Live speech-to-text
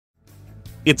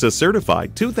It's a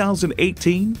certified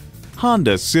 2018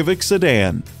 Honda Civic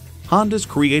sedan. Honda's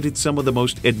created some of the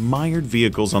most admired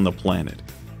vehicles on the planet.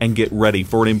 And get ready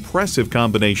for an impressive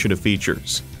combination of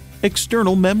features: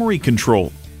 external memory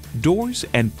control, doors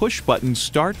and push-button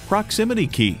start proximity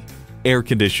key, air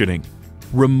conditioning,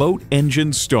 remote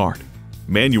engine start,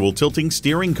 manual tilting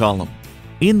steering column,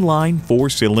 inline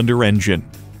 4-cylinder engine,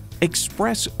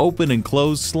 express open and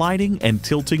close sliding and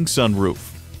tilting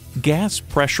sunroof, gas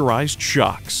pressurized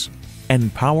shocks,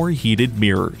 and power heated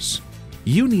mirrors.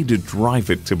 You need to drive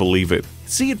it to believe it.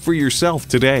 See it for yourself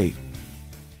today.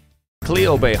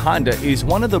 Cleo Bay Honda is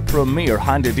one of the premier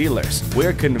Honda dealers.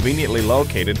 We're conveniently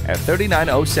located at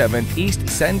 3907 East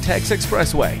Centex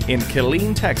Expressway in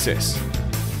Killeen, Texas.